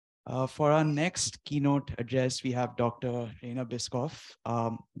For our next keynote address, we have Dr. Reina Bischoff.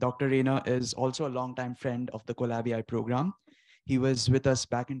 Dr. Reina is also a longtime friend of the CollabAI program. He was with us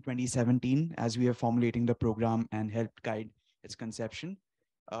back in 2017 as we were formulating the program and helped guide its conception.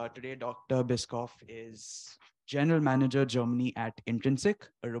 Today, Dr. Bischoff is General Manager Germany at Intrinsic,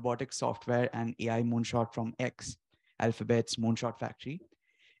 a robotics software and AI moonshot from X, Alphabet's moonshot factory.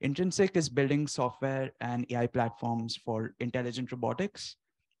 Intrinsic is building software and AI platforms for intelligent robotics,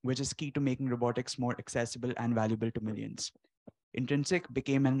 which is key to making robotics more accessible and valuable to millions. Intrinsic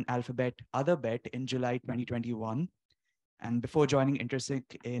became an Alphabet Other Bet in July 2021. And before joining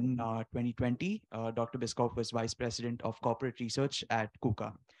Intrinsic in 2020, Dr. Bischoff was Vice President of Corporate Research at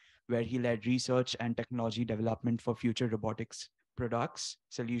KUKA, where he led research and technology development for future robotics products,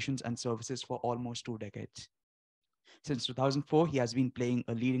 solutions, and services for almost 2 decades. Since 2004, he has been playing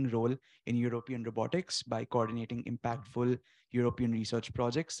a leading role in European robotics by coordinating impactful European research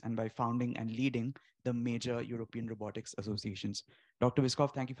projects and by founding and leading the major European robotics associations. Dr.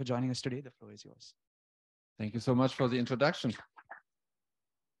 Bischoff, thank you for joining us today. The floor is yours. Thank you so much for the introduction.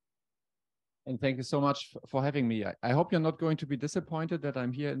 And thank you so much for having me. I hope you're not going to be disappointed that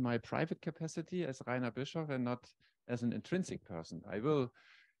I'm here in my private capacity as Rainer Bischoff and not as an intrinsic person. I will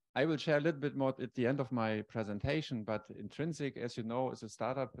share a little bit more at the end of my presentation, but Intrinsic, as you know, is a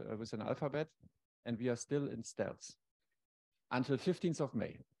startup with an alphabet, and we are still in stealth until 15th of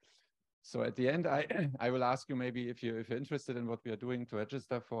May. So at the end, I will ask you maybe if you're interested in what we are doing to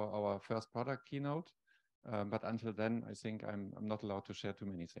register for our first product keynote. But until then, I think I'm not allowed to share too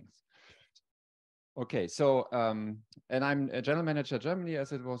many things. Okay, so, and I'm a general manager Germany,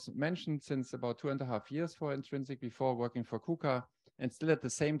 as it was mentioned, since about 2.5 years for Intrinsic, before working for KUKA, and still at the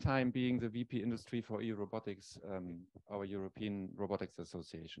same time being the VP Industry for EU Robotics, our European Robotics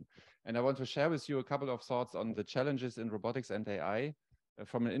Association. And I want to share with you a couple of thoughts on the challenges in robotics and AI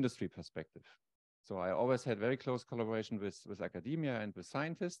from an industry perspective. So I always had very close collaboration with academia and with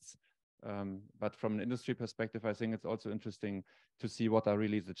scientists. But from an industry perspective, I think it's also interesting to see what are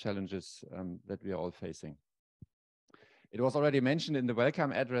really the challenges that we are all facing. It was already mentioned in the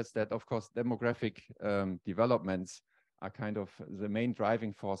welcome address that, of course, demographic developments are kind of the main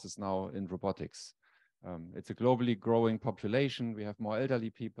driving forces now in robotics. It's a globally growing population. We have more elderly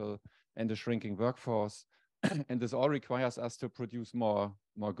people and a shrinking workforce. And this all requires us to produce more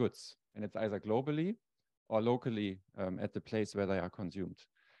goods. And it's either globally or locally at the place where they are consumed.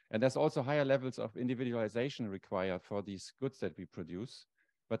 And there's also higher levels of individualization required for these goods that we produce.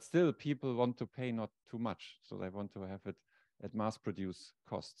 But still, people want to pay not too much. So they want to have it at mass-produced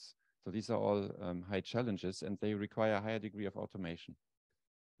costs. So these are all high challenges, and they require a higher degree of automation.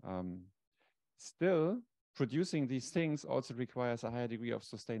 Still, producing these things also requires a higher degree of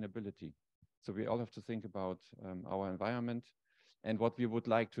sustainability. So we all have to think about our environment. And what we would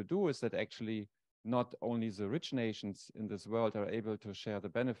like to do is that actually not only the rich nations in this world are able to share the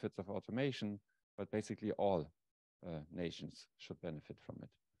benefits of automation, but basically all nations should benefit from it.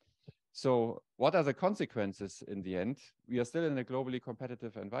 So what are the consequences in the end? We are still in a globally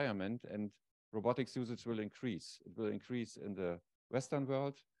competitive environment, and robotics usage will increase. It will increase in the Western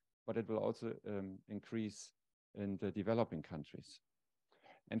world, but it will also increase in the developing countries.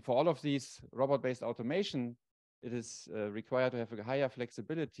 And for all of these robot-based automation, it is required to have a higher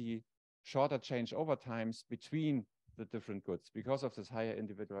flexibility, shorter changeover times between the different goods because of this higher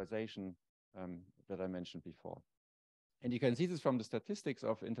individualization that I mentioned before. And you can see this from the statistics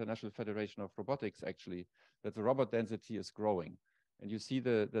of International Federation of Robotics, actually, that the robot density is growing. And you see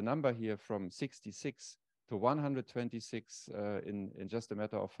the number here from 66 to 126 in just a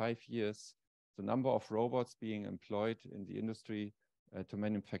matter of 5 years, the number of robots being employed in the industry to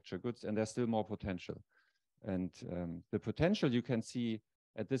manufacture goods, and there's still more potential. And the potential you can see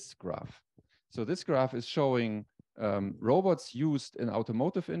at this graph. So this graph is showing robots used in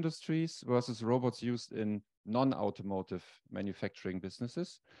automotive industries versus robots used in non-automotive manufacturing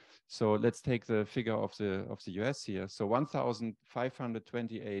businesses. So let's take the figure of the US here. So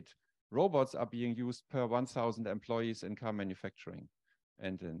 1,528 robots are being used per 1,000 employees in car manufacturing.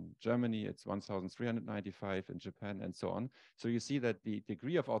 And in Germany, it's 1,395, in Japan, and so on. So you see that the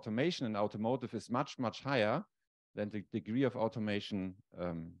degree of automation in automotive is much, much higher than the degree of automation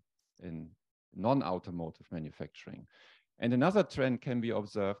in non-automotive manufacturing. And another trend can be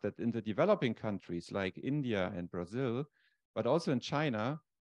observed that in the developing countries like India and Brazil, but also in China,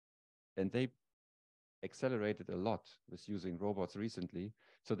 and they accelerated a lot with using robots recently.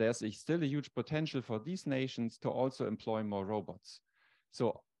 So there's still a huge potential for these nations to also employ more robots.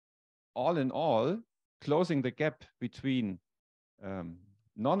 So all in all, closing the gap between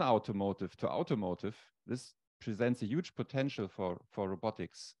non-automotive to automotive, this presents a huge potential for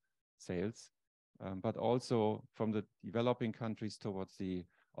robotics sales, but also from the developing countries towards the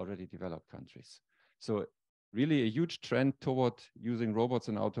already developed countries. So really a huge trend toward using robots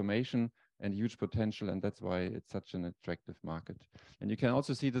and automation and huge potential, and that's why it's such an attractive market. And you can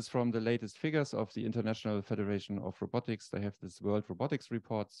also see this from the latest figures of the International Federation of Robotics. They have this World Robotics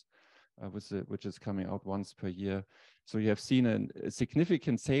reports, which is coming out once per year. So you have seen a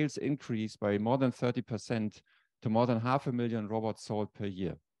significant sales increase by more than 30% to more than 500,000 robots sold per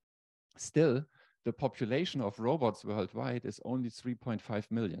year. Still, the population of robots worldwide is only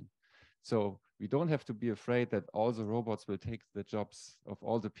 3.5 million. So we don't have to be afraid that all the robots will take the jobs of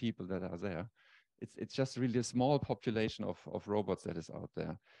all the people that are there. It's just really a small population of robots that is out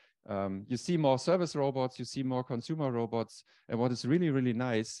there. You see more service robots, you see more consumer robots. And what is really, really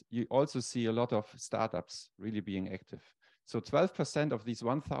nice, you also see a lot of startups really being active. So 12% of these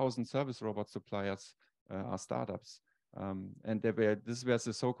 1,000 service robot suppliers are startups. And this was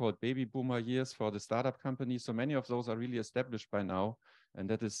the so-called baby boomer years for the startup companies. So many of those are really established by now. And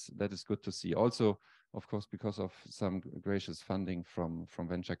that is good to see. Also, of course, because of some gracious funding from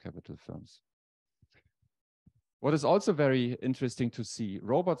venture capital firms. What is also very interesting to see,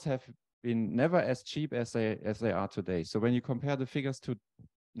 robots have been never as cheap as they are today. So when you compare the figures to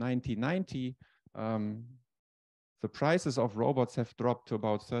 1990, the prices of robots have dropped to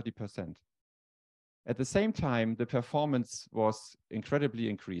about 30%. At the same time, the performance was incredibly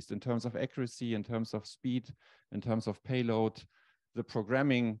increased in terms of accuracy, in terms of speed, in terms of payload. The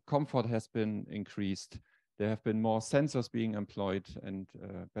programming comfort has been increased. There have been more sensors being employed and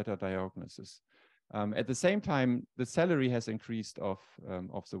better diagnosis. At the same time, the salary has increased of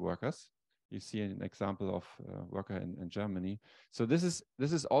the workers. You see an example of a worker in Germany. So this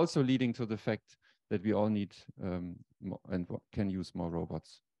is also leading to the fact that we all need more and can use more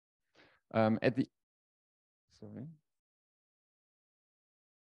robots. On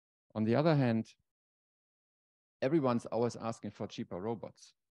the other hand, everyone's always asking for cheaper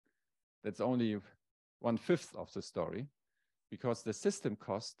robots. That's only 1/5 of the story, because the system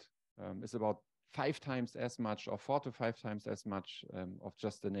cost is about 5 times as much, or 4 to 5 times as much of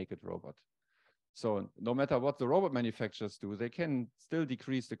just a naked robot. So no matter what the robot manufacturers do, they can still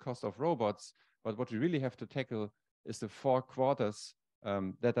decrease the cost of robots. But what we really have to tackle is the 4 quarters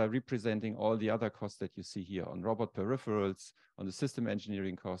that are representing all the other costs that you see here on robot peripherals, on the system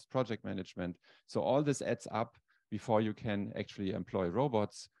engineering cost, project management. So all this adds up before you can actually employ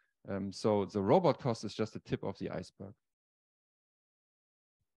robots. So the robot cost is just the tip of the iceberg.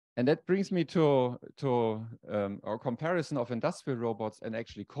 And that brings me to our comparison of industrial robots and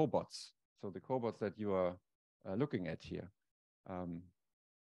actually cobots. So the cobots that you are looking at here.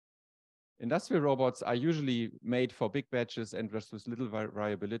 Industrial robots are usually made for big batches and just with little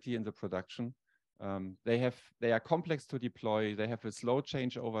variability in the production. They are complex to deploy. They have a slow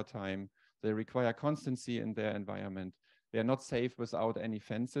change over time. They require constancy in their environment. They are not safe without any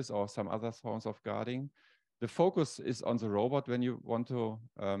fences or some other forms of guarding. The focus is on the robot when you want to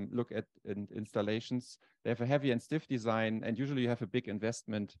look at installations. They have a heavy and stiff design, and usually you have a big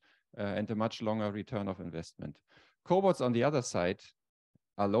investment and a much longer return of investment. Cobots, on the other side,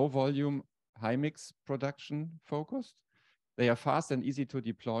 are low volume, high mix production focused. They are fast and easy to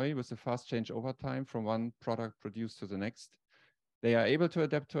deploy with a fast change over time from one product produced to the next. They are able to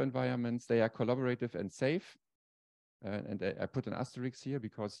adapt to environments. They are collaborative and safe. And I put an asterisk here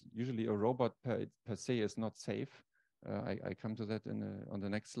because usually a robot per se is not safe. I come to that on the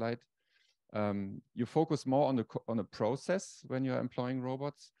next slide. You focus more on the process when you're employing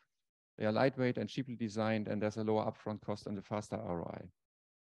robots. They are lightweight and cheaply designed, and there's a lower upfront cost and a faster ROI.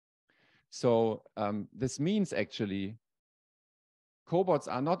 So this means actually cobots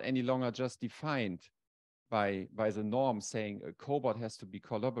are not any longer just defined by the norm saying a cobot has to be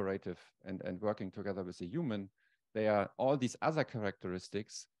collaborative and working together with a human. They are all these other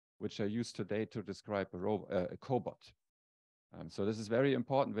characteristics which are used today to describe a cobot. So this is very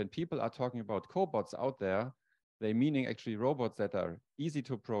important. When people are talking about cobots out there, they're meaning actually robots that are easy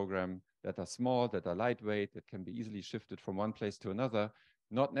to program, that are small, that are lightweight, that can be easily shifted from one place to another,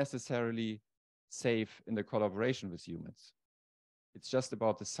 not necessarily safe in the collaboration with humans. It's just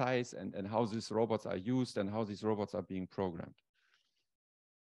about the size and how these robots are used and how these robots are being programmed.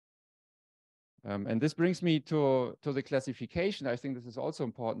 And this brings me to the classification. I think this is also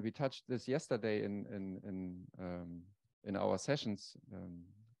important. We touched this yesterday in our sessions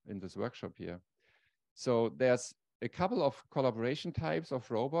in this workshop here. So there's a couple of collaboration types of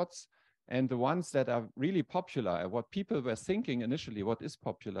robots, and the ones that are really popular, what people were thinking initially, what is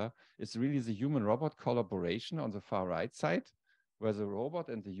popular, is really the human-robot collaboration on the far right side, where the robot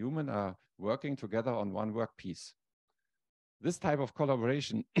and the human are working together on one work piece. this type of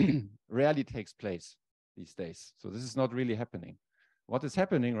collaboration rarely takes place these days. So this is not really happening. What is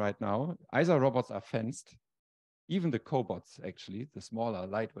happening right now, either robots are fenced, even the cobots, actually, the smaller,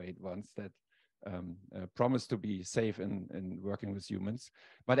 lightweight ones that promise to be safe in working with humans.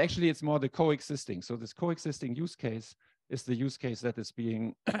 But actually, it's more the coexisting. So this coexisting use case is the use case that is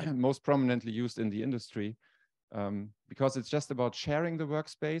being most prominently used in the industry, because it's just about sharing the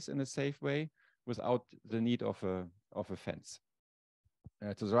workspace in a safe way without the need of a fence.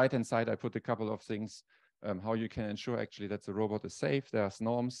 To the right-hand side, I put a couple of things, how you can ensure actually that the robot is safe. There's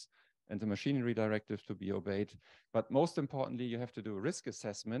norms and the machinery directive to be obeyed. But most importantly, you have to do a risk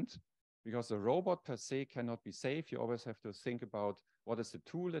assessment, because the robot per se cannot be safe. You always have to think about what is the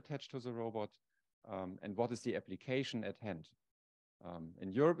tool attached to the robot, and what is the application at hand.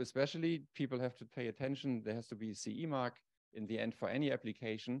 In Europe especially, people have to pay attention. There has to be a CE mark in the end for any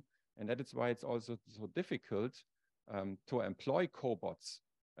application. And that is why it's also so difficult to employ cobots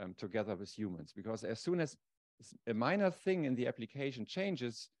together with humans, because as soon as a minor thing in the application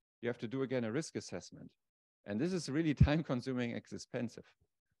changes, you have to do again a risk assessment. And this is really time-consuming and expensive.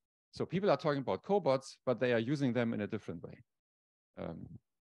 So people are talking about cobots, but they are using them in a different way.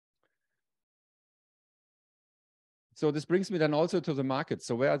 So this brings me then also to the market.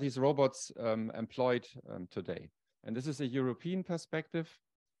 So where are these robots employed today? And this is a European perspective.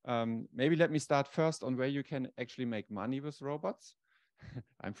 Maybe let me start first on where you can actually make money with robots.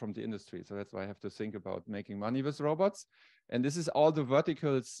 I'm from the industry, so that's why I have to think about making money with robots. And this is all the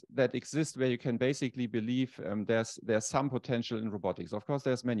verticals that exist where you can basically believe there's some potential in robotics. Of course,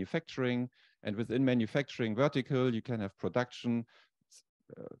 there's manufacturing, and within manufacturing vertical, you can have production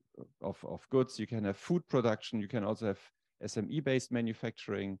of goods, you can have food production, you can also have SME-based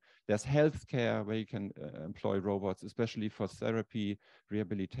manufacturing. There's healthcare where you can employ robots, especially for therapy,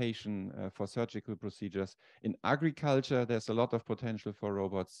 rehabilitation, for surgical procedures. In agriculture, there's a lot of potential for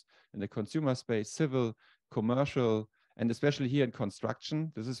robots. In the consumer space, civil, commercial, and especially here in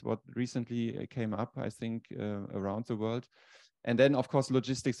construction. This is what recently came up, I think, around the world. And then, of course,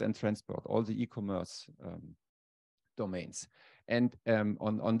 logistics and transport, all the e-commerce domains. And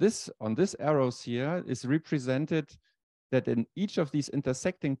on this arrows here is represented that in each of these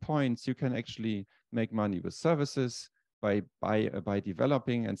intersecting points, you can actually make money with services by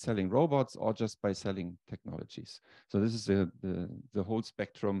developing and selling robots, or just by selling technologies. So this is the whole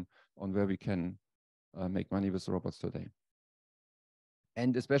spectrum on where we can make money with robots today.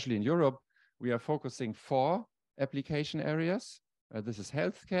 And especially in Europe, we are focusing 4 application areas. This is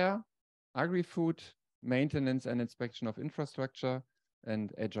healthcare, agri-food, maintenance and inspection of infrastructure,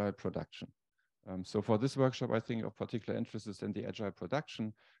 and agile production. So for this workshop, I think of particular interest is in the agile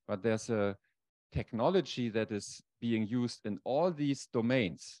production, but there's a technology that is being used in all these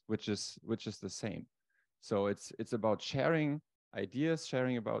domains, which is the same. So it's about sharing ideas,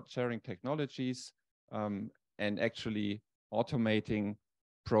 sharing technologies, and actually automating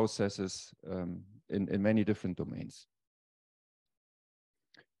processes in many different domains.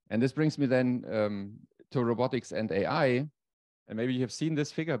 And this brings me then to robotics and AI. And maybe you have seen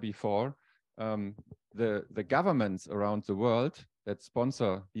this figure before. The governments around the world that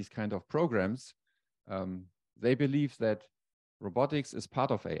sponsor these kind of programs, they believe that robotics is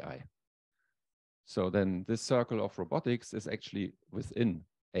part of AI. So then this circle of robotics is actually within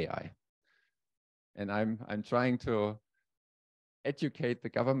AI. And I'm trying to educate the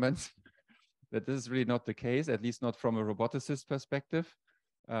governments that this is really not the case, at least not from a roboticist perspective.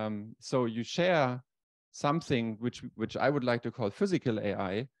 So you share something which I would like to call physical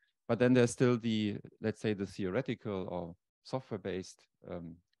AI, but then there's still the, let's say, the theoretical or software-based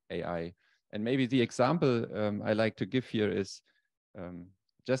AI. And maybe the example I like to give here is,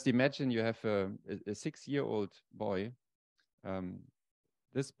 just imagine you have a 6-year-old boy.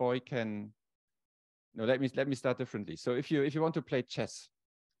 This boy can, no, let me start differently. So if you want to play chess,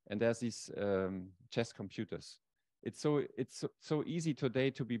 and there's these chess computers, it's so easy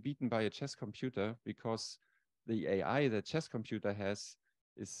today to be beaten by a chess computer, because the AI that chess computer has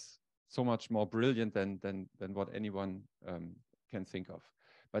is so much more brilliant than what anyone can think of.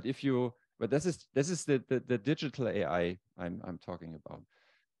 But this is the digital AI I'm talking about.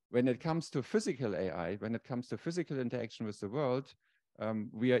 When it comes to physical AI, when it comes to physical interaction with the world,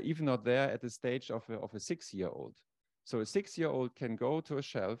 we are even not there at the stage of a 6-year-old. So a 6-year-old can go to a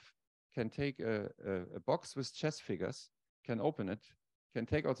shelf, can take a box with chess figures, can open it, can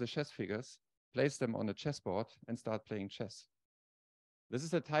take out the chess figures, place them on a chessboard, and start playing chess. This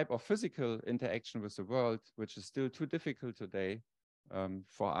is a type of physical interaction with the world which is still too difficult today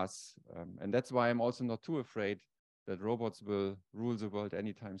for us. And that's why I'm also not too afraid that robots will rule the world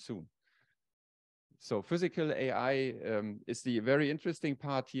anytime soon. So physical AI is the very interesting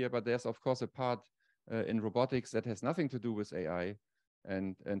part here, but there's of course a part in robotics that has nothing to do with AI.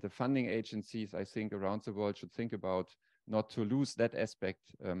 And the funding agencies, I think, around the world should think about not to lose that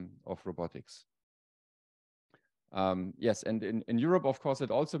aspect of robotics. Yes, and in Europe, of course, it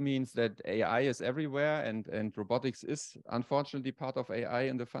also means that AI is everywhere, and robotics is unfortunately part of AI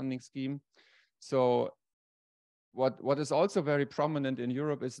in the funding scheme. So what is also very prominent in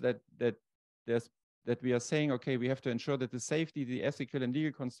Europe is that we are saying, okay, we have to ensure that the safety, the ethical and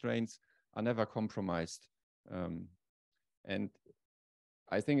legal constraints are never compromised. And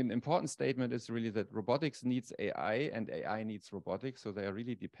I think an important statement is really that robotics needs AI and AI needs robotics. So they are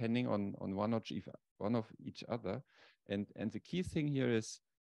really depending on one of each other. And the key thing here is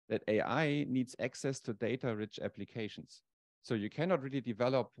that AI needs access to data-rich applications. So you cannot really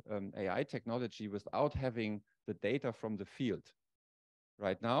develop AI technology without having the data from the field.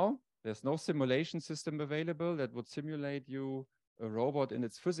 Right now, there's no simulation system available that would simulate you a robot in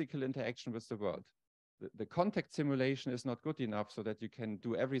its physical interaction with the world. The contact simulation is not good enough so that you can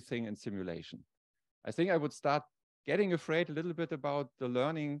do everything in simulation. I think I would start getting afraid a little bit about the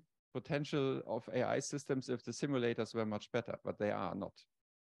learning potential of AI systems if the simulators were much better, but they are not.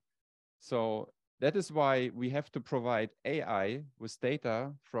 So that is why we have to provide AI with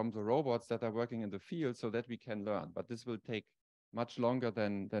data from the robots that are working in the field so that we can learn. But this will take much longer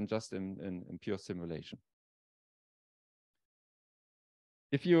than just in pure simulation.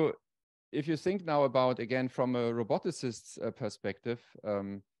 If you think now about, again, from a roboticist's perspective,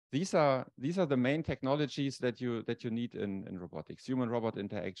 these are the main technologies that you need in robotics: human-robot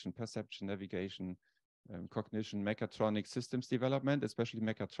interaction, perception, navigation, cognition, mechatronics, systems development. Especially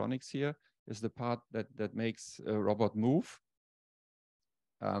mechatronics here is the part that makes a robot move.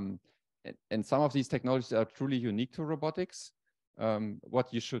 And some of these technologies are truly unique to robotics.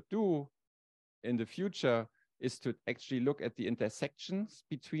 What you should do in the future is to actually look at the intersections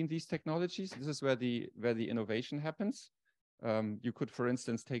between these technologies. This is where the innovation happens. You could, for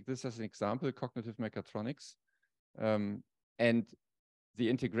instance, take this as an example: cognitive mechatronics. And the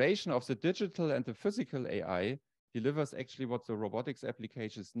integration of the digital and the physical AI delivers actually what the robotics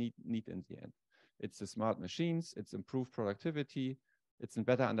applications need in the end. It's the smart machines, it's improved productivity, it's a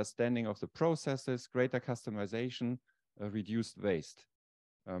better understanding of the processes, greater customization, reduced waste.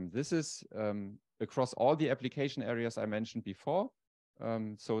 This is across all the application areas I mentioned before.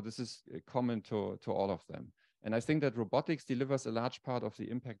 So this is common to all of them. And I think that robotics delivers a large part of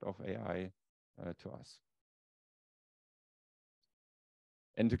the impact of AI to us.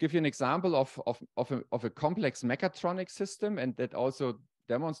 And to give you an example of a complex mechatronic system, and that also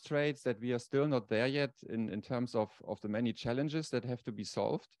demonstrates that we are still not there yet in terms of the many challenges that have to be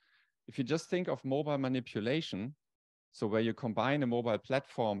solved. If you just think of mobile manipulation, so where you combine a mobile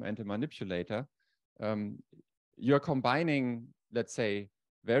platform and a manipulator, you're combining, let's say,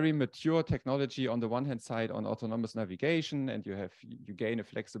 very mature technology on the one hand side on autonomous navigation, and you gain a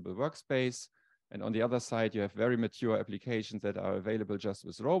flexible workspace. And on the other side, you have very mature applications that are available just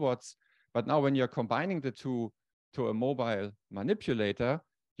with robots. But now when you're combining the two to a mobile manipulator,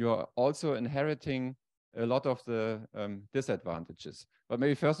 you're also inheriting a lot of the disadvantages. But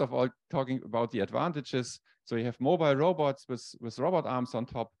maybe first of all, talking about the advantages. So you have mobile robots with robot arms on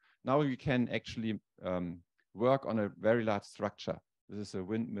top. Now you can actually work on a very large structure. This is a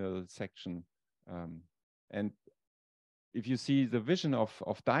windmill section. And if you see the vision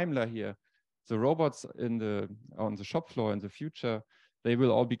of Daimler here, the robots on the shop floor in the future, they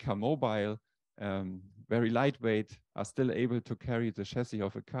will all become mobile, very lightweight, are still able to carry the chassis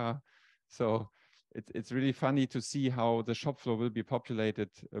of a car. So it's really funny to see how the shop floor will be populated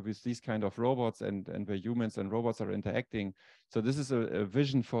with these kind of robots and where humans and robots are interacting. So this is a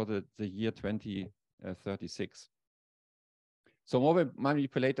vision for the year 2036. So mobile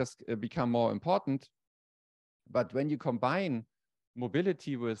manipulators become more important. But when you combine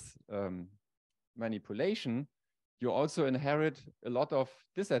mobility with manipulation, you also inherit a lot of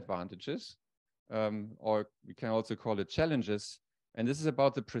disadvantages, or we can also call it challenges. And this is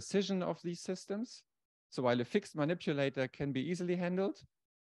about the precision of these systems. So while a fixed manipulator can be easily handled,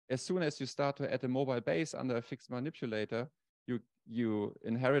 as soon as you start to add a mobile base under a fixed manipulator, you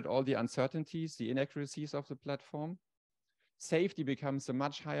inherit all the uncertainties, the inaccuracies of the platform. Safety becomes a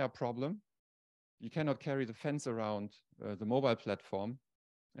much higher problem. You cannot carry the fence around the mobile platform.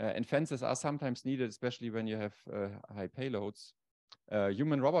 And fences are sometimes needed, especially when you have high payloads.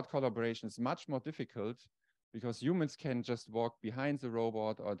 Human-robot collaboration is much more difficult because humans can just walk behind the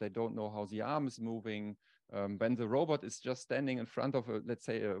robot, or they don't know how the arm is moving. When the robot is just standing in front of, let's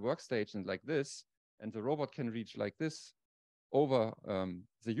say, a workstation like this, and the robot can reach like this, over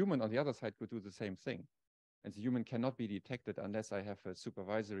the human on the other side could do the same thing. And the human cannot be detected unless I have a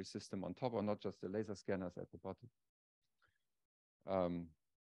supervisory system on top or not just the laser scanners at the bottom.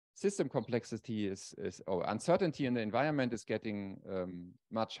 System complexity or uncertainty in the environment is getting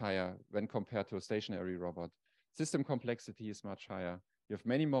much higher when compared to a stationary robot. System complexity is much higher. You have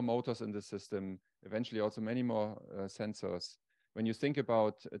many more motors in the system, eventually also many more sensors. When you think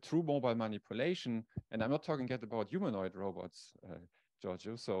about true mobile manipulation, and I'm not talking yet about humanoid robots,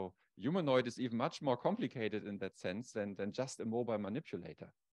 Giorgio, so humanoid is even much more complicated in that sense than just a mobile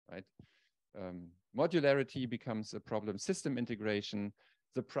manipulator, right? Modularity becomes a problem, system integration,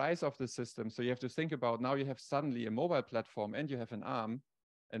 the price of the system. So you have to think about now you have suddenly a mobile platform and you have an arm,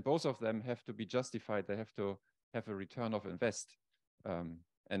 and both of them have to be justified. They have to have a return of invest.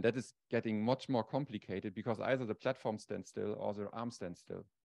 And that is getting much more complicated because either the platform stands still or the arm stands still.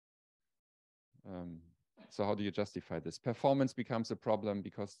 So how do you justify this? Performance becomes a problem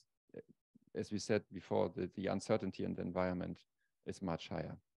because, as we said before, the uncertainty in the environment is much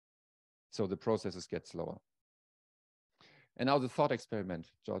higher. So the processes get slower. And now the thought experiment,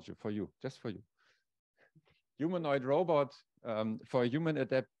 Giorgio, for you, just for you. Humanoid robot for a human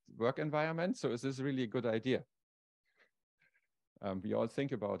adapt work environment. So is this really a good idea? We all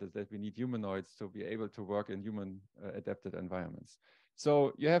think about it, that we need humanoids to be able to work in human adapted environments.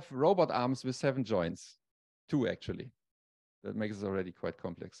 So you have robot arms with 7 joints, 2 actually. That makes it already quite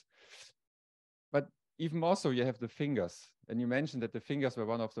complex. But even more so, you have the fingers. And you mentioned that the fingers were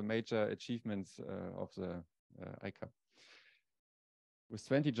one of the major achievements of the ICAP. With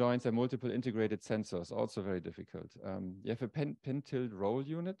 20 joints and multiple integrated sensors, also very difficult. You have a pin-tilt roll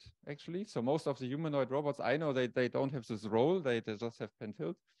unit, actually. So most of the humanoid robots, I know they don't have this roll, they just have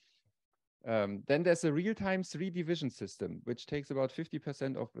pin-tilt. Then there's a real-time 3D vision system, which takes about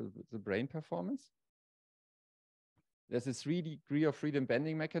 50% of the brain performance. There's a 3 degree of freedom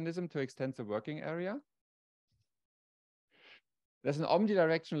bending mechanism to extend the working area. There's an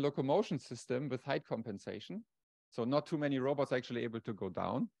omnidirectional locomotion system with height compensation. So not too many robots are actually able to go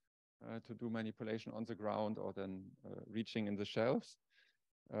down to do manipulation on the ground or then reaching in the shelves.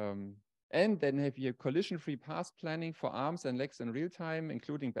 And then have you collision-free path planning for arms and legs in real time,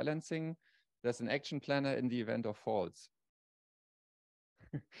 including balancing. There's an action planner in the event of falls.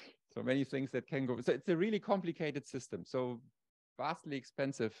 So many things that can go. So it's a really complicated system. So vastly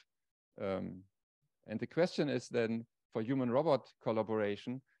expensive. And the question is then for human-robot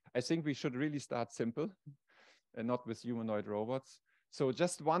collaboration, I think we should really start simple and not with humanoid robots. So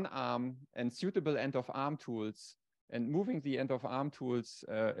just one arm and suitable end-of-arm tools and moving the end-of-arm tools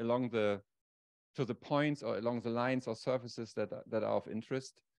along to the points or along the lines or surfaces that are of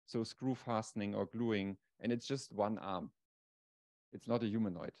interest. So screw fastening or gluing, and it's just one arm. It's not a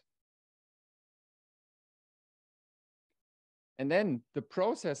humanoid. And then the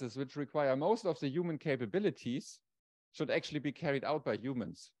processes which require most of the human capabilities should actually be carried out by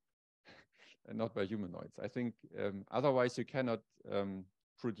humans and not by humanoids. I think otherwise you cannot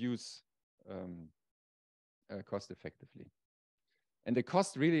produce cost effectively. And the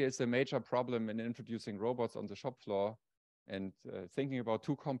cost really is a major problem in introducing robots on the shop floor, and thinking about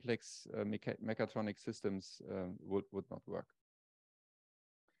too complex mechatronic systems would not work.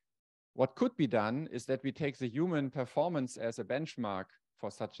 What could be done is that we take the human performance as a benchmark for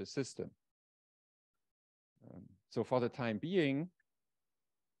such a system. So for the time being,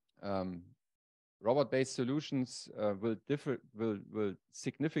 robot-based solutions will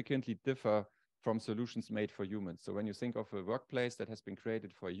significantly differ from solutions made for humans. So when you think of a workplace that has been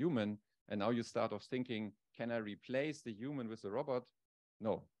created for a human, and now you start off thinking, can I replace the human with a robot?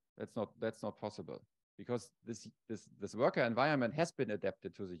 No, that's not possible, because this worker environment has been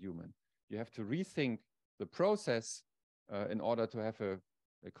adapted to the human. You have to rethink the process in order to have a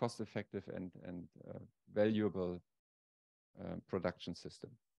cost-effective and valuable production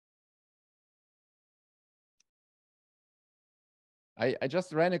system. I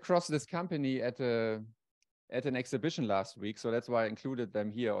just ran across this company at an exhibition last week, so that's why I included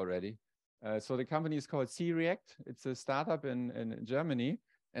them here already. So the company is called C-React. It's a startup in Germany,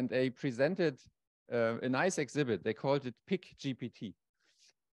 and they presented a nice exhibit. They called it Pick GPT.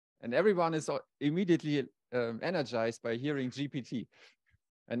 And everyone is immediately energized by hearing GPT.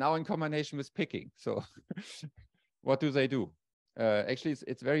 And now in combination with picking. So what do they do? Actually,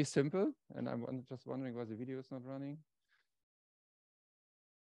 it's very simple. And I'm just wondering why the video is not running.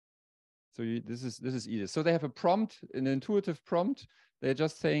 So this is easy. So they have a prompt, an intuitive prompt. They're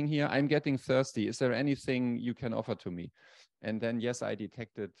just saying here, I'm getting thirsty. Is there anything you can offer to me? And then, yes, I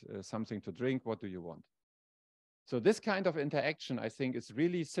detected something to drink. What do you want? So this kind of interaction, I think, is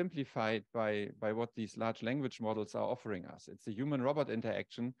really simplified by what these large language models are offering us. It's a human-robot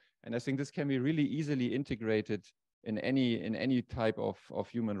interaction, and I think this can be really easily integrated in any type of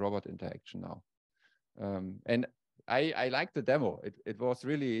human-robot interaction now. And I liked the demo. It was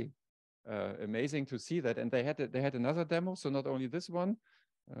really amazing to see that. And they had another demo, so not only this one.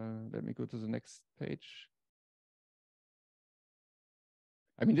 Let me go to the next page.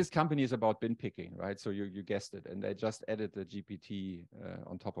 I mean, this company is about bin picking, right? So you guessed it, and they just added the GPT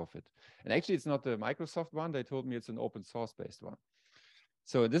on top of it. And actually, it's not the Microsoft one. They told me it's an open source based one.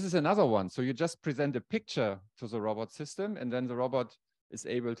 So this is another one. So you just present a picture to the robot system, and then the robot is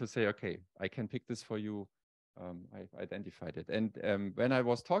able to say, okay, I can pick this for you. I've identified it. And when I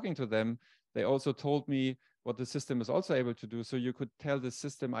was talking to them, they also told me what the system is also able to do. So you could tell the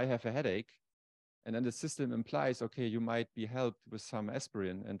system, I have a headache. And then the system implies, okay, you might be helped with some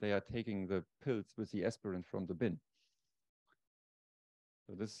aspirin, and they are taking the pills with the aspirin from the bin.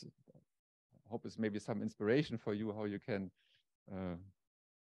 So this, I hope, is maybe some inspiration for you how you can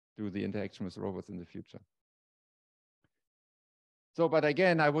do the interaction with robots in the future. So, but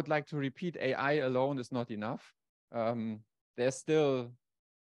again, I would like to repeat, AI alone is not enough. There's still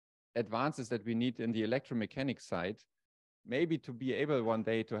advances that we need in the electromechanics side, maybe to be able one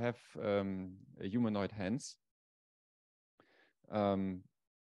day to have humanoid hands.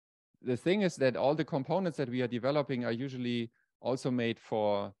 The thing is that all the components that we are developing are usually also made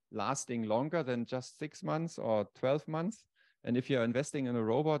for lasting longer than just 6 months or 12 months. And if you're investing in a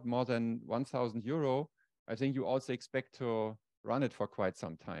robot more than 1,000 euro, I think you also expect to run it for quite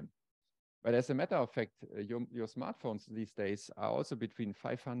some time. But as a matter of fact, your smartphones these days are also between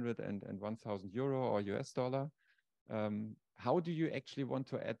 500 and 1,000 euro or US dollar. How do you actually want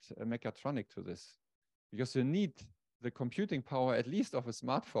to add a mechatronic to this? Because you need the computing power, at least of a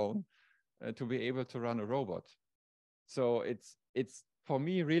smartphone, to be able to run a robot. So it's for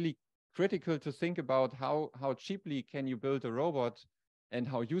me really critical to think about how cheaply can you build a robot, and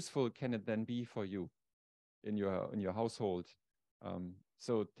how useful can it then be for you in your household.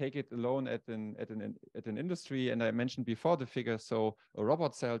 So take it alone at an industry, and I mentioned before the figure. So a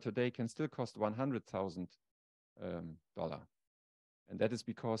robot cell today can still cost $100,000. And that is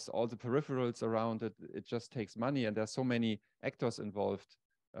because all the peripherals around it, it just takes money, and there's so many actors involved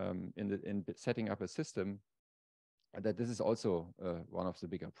in setting up a system, that this is also one of the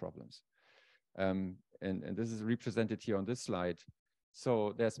bigger problems. And this is represented here on this slide.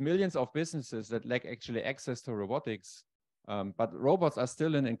 So there's millions of businesses that lack actually access to robotics, but robots are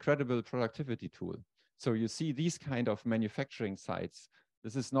still an incredible productivity tool. So you see these kind of manufacturing sites.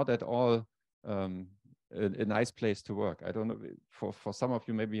 This is not at all a nice place to work. I don't know, for some of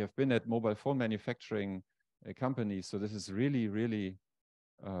you maybe have been at mobile phone manufacturing companies. So this is really, really,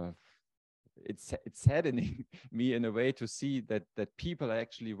 it's saddening me in a way to see that people are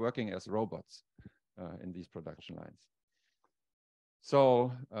actually working as robots in these production lines.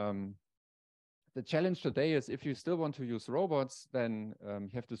 So the challenge today is, if you still want to use robots, then you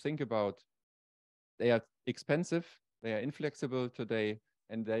have to think about, they are expensive, they are inflexible today,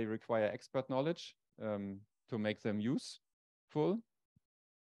 and they require expert knowledge to make them useful.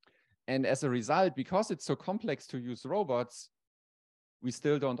 And as a result, because it's so complex to use robots, we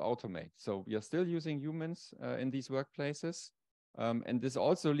still don't automate. So we are still using humans in these workplaces. And this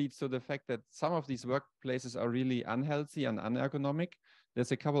also leads to the fact that some of these workplaces are really unhealthy and unergonomic.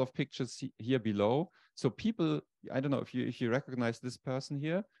 There's a couple of pictures here below. So people, I don't know if you recognize this person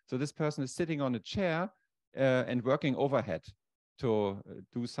here. So this person is sitting on a chair and working overhead to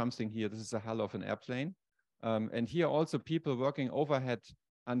do something here. This is the hull of an airplane. And here also people working overhead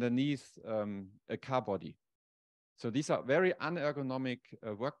underneath a car body. So these are very unergonomic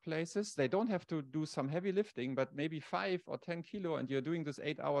workplaces. They don't have to do some heavy lifting, but maybe 5 or 10 kilo, and you're doing this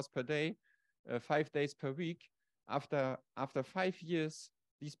 8 hours per day, 5 days per week. After 5 years,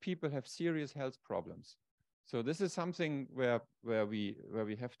 these people have serious health problems. So this is something where we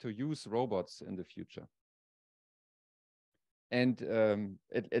have to use robots in the future. And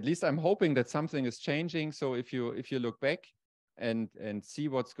at least I'm hoping that something is changing. So if you look back and see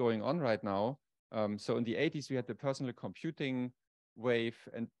what's going on right now, so in the 80s, we had the personal computing wave,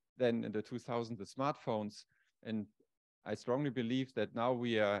 and then in the 2000s, the smartphones. And I strongly believe that now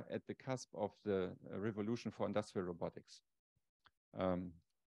we are at the cusp of the revolution for industrial robotics. And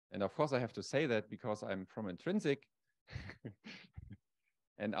of course, I have to say that because I'm from Intrinsic,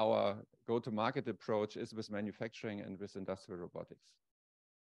 and our go-to-market approach is with manufacturing and with industrial robotics.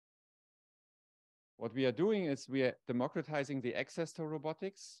 What we are doing is we are democratizing the access to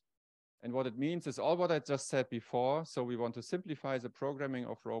robotics. And what it means is all what I just said before. So we want to simplify the programming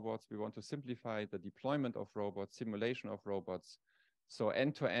of robots. We want to simplify the deployment of robots, simulation of robots. So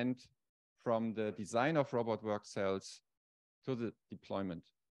end to end, from the design of robot work cells to the deployment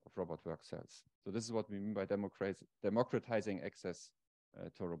of robot work cells. So this is what we mean by democratizing access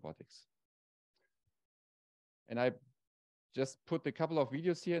to robotics. And I just put a couple of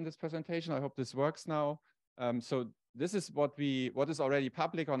videos here in this presentation. I hope this works now. So this is what is already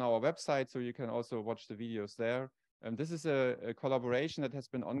public on our website, so you can also watch the videos there. This is a collaboration that has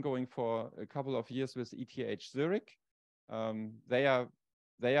been ongoing for a couple of years with ETH Zurich. They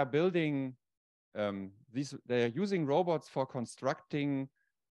are building they are using robots for constructing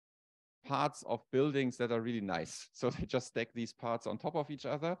parts of buildings that are really nice. So they just stack these parts on top of each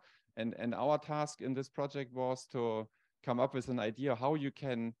other. And our task in this project was to come up with an idea how you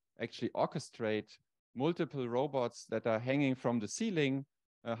can actually orchestrate multiple robots that are hanging from the ceiling,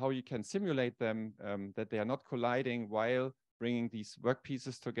 how you can simulate them, that they are not colliding while bringing these work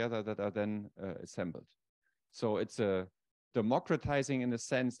pieces together that are then assembled. So it's a democratizing in the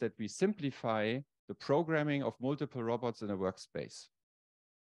sense that we simplify the programming of multiple robots in a workspace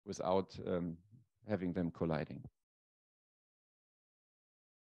without having them colliding.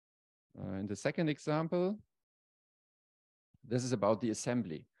 In the second example, this is about the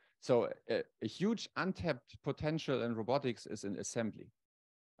assembly. So a huge untapped potential in robotics is in assembly.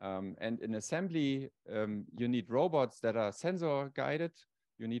 And in assembly, you need robots that are sensor guided,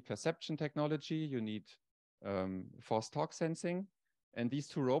 you need perception technology, you need force torque sensing. And these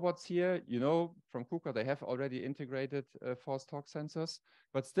two robots here, you know, from KUKA, they have already integrated force torque sensors,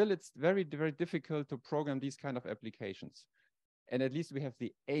 but still it's very, very difficult to program these kind of applications. And at least we have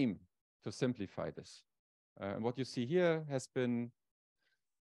the aim to simplify this. And what you see here has been,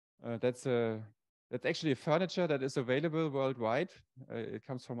 that's actually a furniture that is available worldwide. It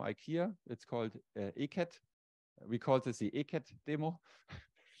comes from IKEA. It's called ECAT. We call this the ECAT demo.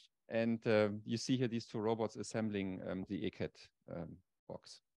 And you see here these two robots assembling the ECAT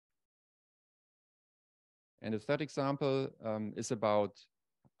box. And the third example is about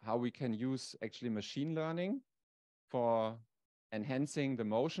how we can use actually machine learning for enhancing the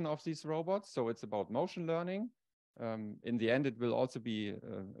motion of these robots. So it's about motion learning. In the end, it will also be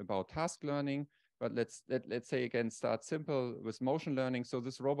about task learning. But let's say again, start simple with motion learning. So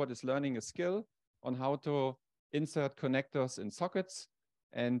this robot is learning a skill on how to insert connectors in sockets.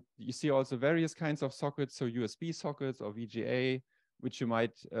 And you see also various kinds of sockets, so USB sockets or VGA, which you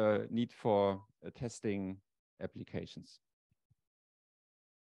might need for testing applications.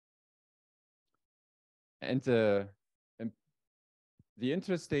 And the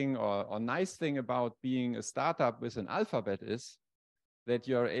interesting or nice thing about being a startup with an alphabet is that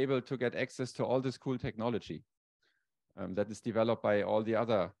you're able to get access to all this cool technology that is developed by all the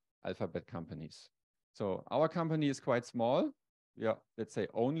other alphabet companies. So our company is quite small. We are, let's say,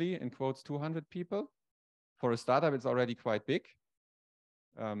 only, in quotes, 200 people. For a startup, it's already quite big.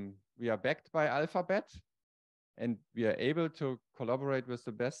 We are backed by Alphabet, and we are able to collaborate with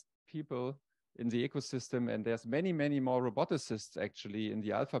the best people in the ecosystem. And there's many, many more roboticists actually in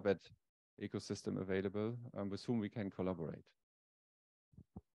the Alphabet ecosystem available with whom we can collaborate.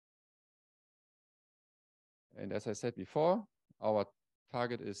 And as I said before, our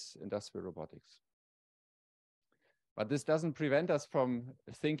target is industrial robotics. But this doesn't prevent us from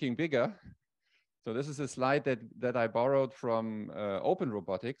thinking bigger. So this is a slide that I borrowed from Open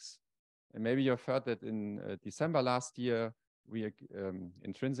Robotics. And maybe you've heard that in December last year, we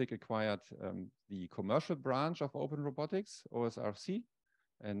Intrinsic acquired the commercial branch of Open Robotics, OSRC.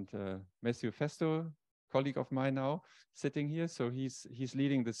 And Matthew Festo, colleague of mine now, sitting here. So he's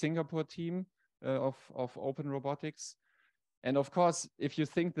leading the Singapore team of Open Robotics. And of course, if you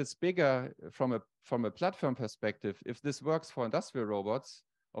think this bigger from a platform perspective, if this works for industrial robots,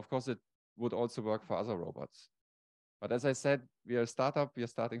 of course, it would also work for other robots. But as I said, we are a startup, we are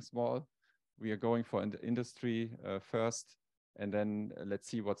starting small. We are going for industry first, and then let's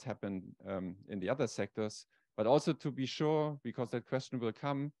see what's happened in the other sectors. But also to be sure, because that question will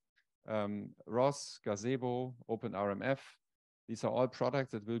come, ROS, Gazebo, OpenRMF, these are all products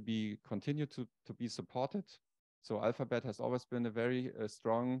that will be continue to be supported. So Alphabet has always been a very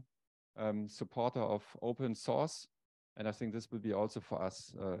strong supporter of open source. And I think this will be also for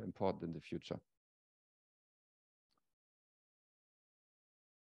us important in the future.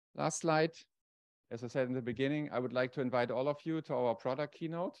 Last slide. As I said in the beginning, I would like to invite all of you to our product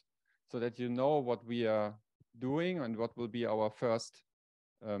keynote so that you know what we are doing and what will be our first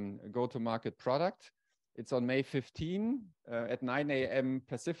go-to-market product. It's on May 15 at 9 a.m.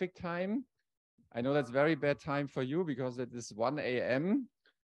 Pacific time. I know that's very bad time for you because it is 1 a.m.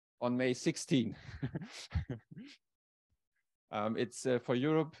 on May 16. It's for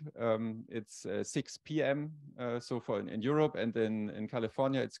Europe, it's 6 p.m. So in Europe, and in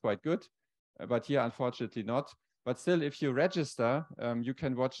California, it's quite good. But here, unfortunately not. But still, if you register, you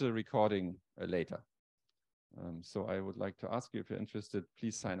can watch the recording later. So I would like to ask you, if you're interested,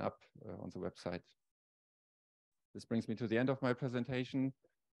 please sign up on the website. This brings me to the end of my presentation.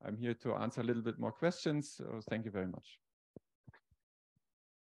 I'm here to answer a little bit more questions. So thank you very much.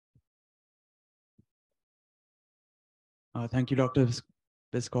 Thank you, Dr.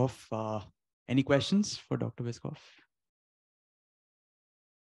 Bischoff. Any questions for Dr. Bischoff?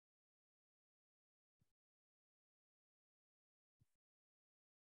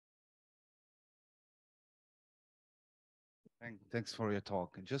 Thanks for your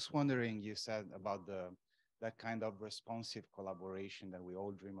talk. Just wondering, you said about that kind of responsive collaboration that we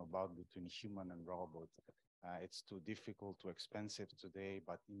all dream about between human and robot. It's too difficult, too expensive today,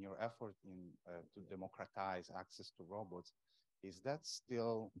 but in your effort to democratize access to robots, is that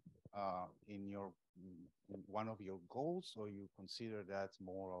still in one of your goals, or you consider that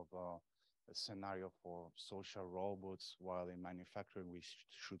more of a scenario for social robots, while in manufacturing we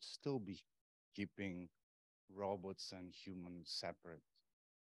should still be keeping robots and humans separate?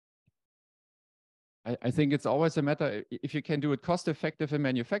 I think it's always a matter, if you can do it cost effective in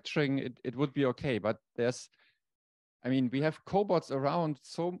manufacturing, it would be okay. But I mean, we have cobots around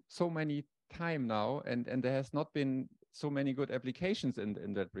so many time now, and there has not been so many good applications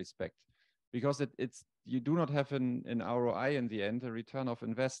in that respect, because you do not have an ROI in the end, a return of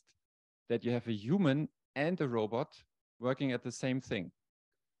invest, that you have a human and a robot working at the same thing.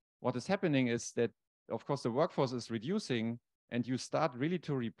 What is happening is that, of course, the workforce is reducing, and you start really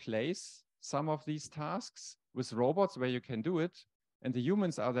to replace some of these tasks with robots where you can do it, and the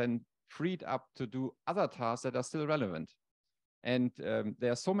humans are then freed up to do other tasks that are still relevant. And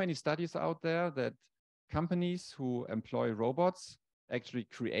there are so many studies out there that companies who employ robots actually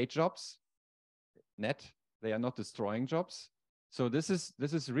create jobs. They are not destroying jobs. So this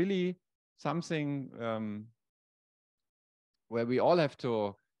is really something where we all have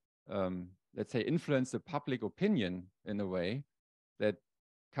to, let's say, influence the public opinion in a way that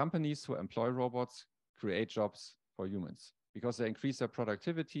companies who employ robots create jobs for humans, because they increase their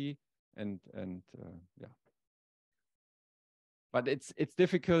productivity and yeah. But it's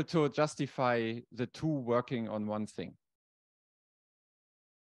difficult to justify the two working on one thing.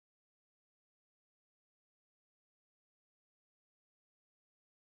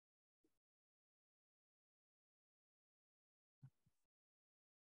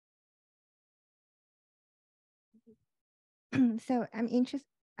 So I'm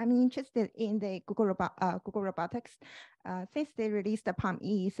interested in the Google Robotics. Since they released the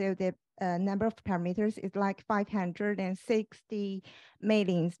PalmE, so the number of parameters is like 560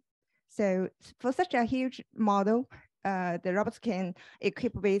 million. So for such a huge model, the robots can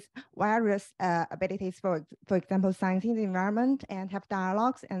equip with various abilities, for example, sensing the environment and have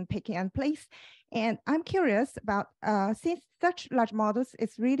dialogues and picking and place. And I'm curious about, since such large models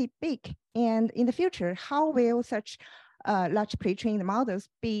is really big, and in the future, how will such large pre-trained models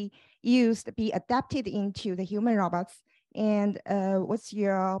be adapted into the human robots? And what's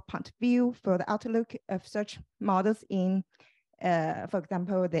your point of view for the outlook of such models in, for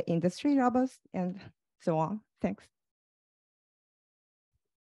example, the industry robots and so on? Thanks.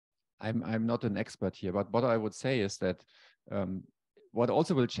 I'm not an expert here, but what I would say is that what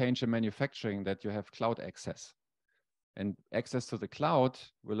also will change in manufacturing, that you have cloud access. And access to the cloud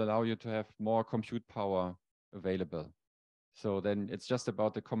will allow you to have more compute power available. So then it's just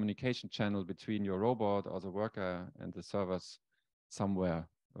about the communication channel between your robot or the worker and the servers somewhere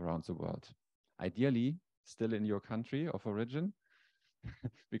around the world. Ideally, still in your country of origin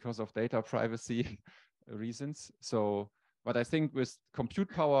because of data privacy reasons. So, but I think with compute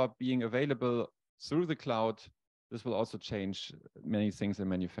power being available through the cloud, this will also change many things in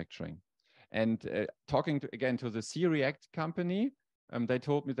manufacturing. And talking again to the C-React company, they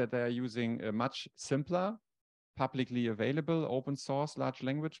told me that they are using a much simpler, publicly available open source large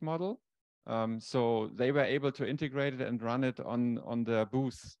language model. So they were able to integrate it and run it on their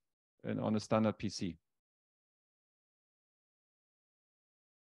booth and on a standard PC.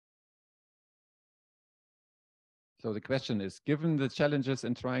 So the question is, given the challenges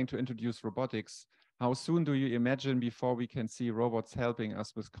in trying to introduce robotics, how soon do you imagine before we can see robots helping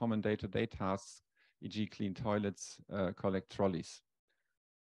us with common day-to-day tasks, e.g. clean toilets, collect trolleys?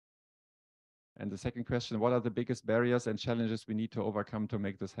 And the second question, what are the biggest barriers and challenges we need to overcome to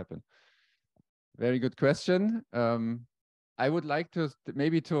make this happen? Very good question. I would like to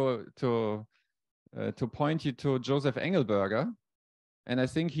maybe to point you to Joseph Engelberger, And I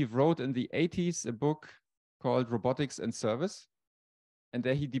think he wrote in the 80s a book called Robotics and Service. And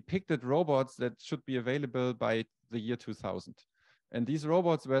there he depicted robots that should be available by the year 2000. And these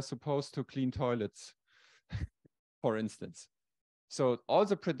robots were supposed to clean toilets, for instance. So all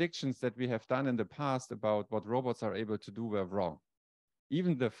the predictions that we have done in the past about what robots are able to do were wrong.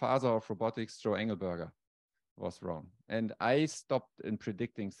 Even the father of robotics, Joe Engelberger, was wrong. And I stopped in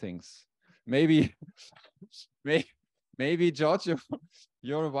predicting things. Maybe, maybe George,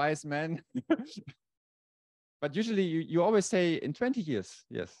 you're a wise man. But usually you always say in 20 years,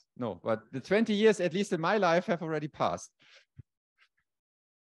 yes, no, but the 20 years, at least in my life, have already passed.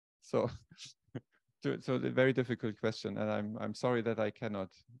 So, so the very difficult question, and I'm sorry that I cannot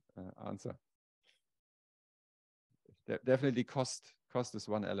answer. Definitely cost is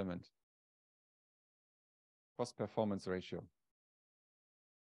one element. Cost performance ratio.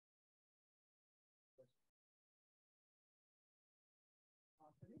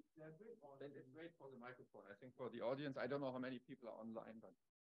 Wait for the microphone. I think for the audience, I don't know how many people are online,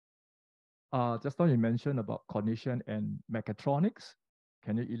 but just now you mentioned about cognition and mechatronics.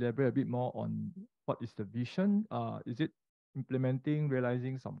 Can you elaborate a bit more on what is the vision? Is it implementing,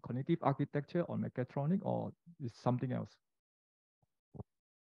 realizing some cognitive architecture on mechatronic, or is something else?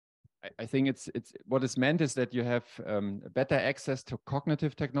 I think it's what is meant is that you have better access to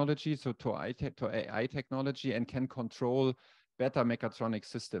cognitive technology, so to AI technology, and can control better mechatronic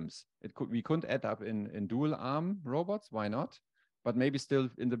systems. We couldn't add up in dual arm robots, why not? But maybe still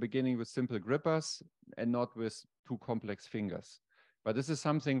in the beginning with simple grippers and not with too complex fingers. But this is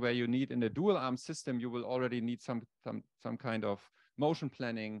something where you need in a dual arm system, you will already need some kind of motion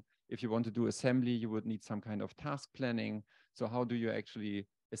planning. If you want to do assembly, you would need some kind of task planning. So how do you actually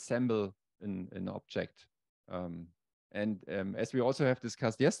assemble an object? As we also have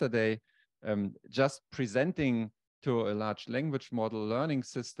discussed yesterday, just presenting to a large language model learning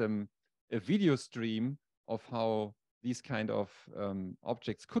system a video stream of how these kind of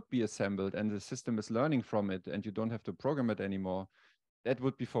objects could be assembled and the system is learning from it and you don't have to program it anymore, that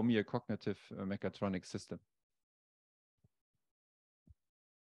would be for me a cognitive mechatronic system.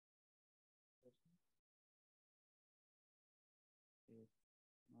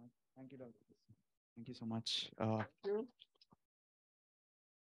 Thank you, Dr. Thank you so much. Thank you.